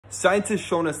Science has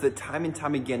shown us that time and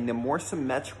time again, the more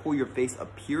symmetrical your face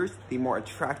appears, the more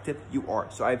attractive you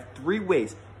are. So I have 3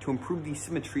 ways to improve the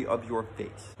symmetry of your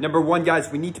face. Number 1,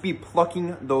 guys, we need to be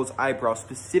plucking those eyebrows,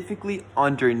 specifically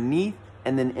underneath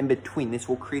and then in between. This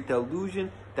will create the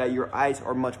illusion that your eyes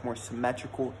are much more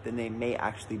symmetrical than they may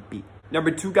actually be. Number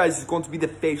 2, guys, is going to be the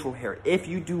facial hair. If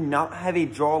you do not have a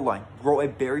jawline, grow a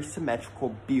very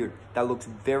symmetrical beard that looks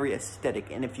very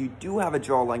aesthetic. And if you do have a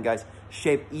jawline, guys,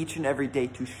 shave each and every day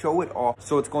to show it off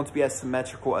so it's going to be as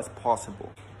symmetrical as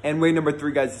possible. And way number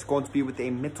 3, guys, is going to be with a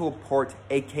middle part,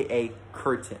 aka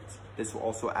curtains. This will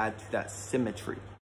also add to that symmetry.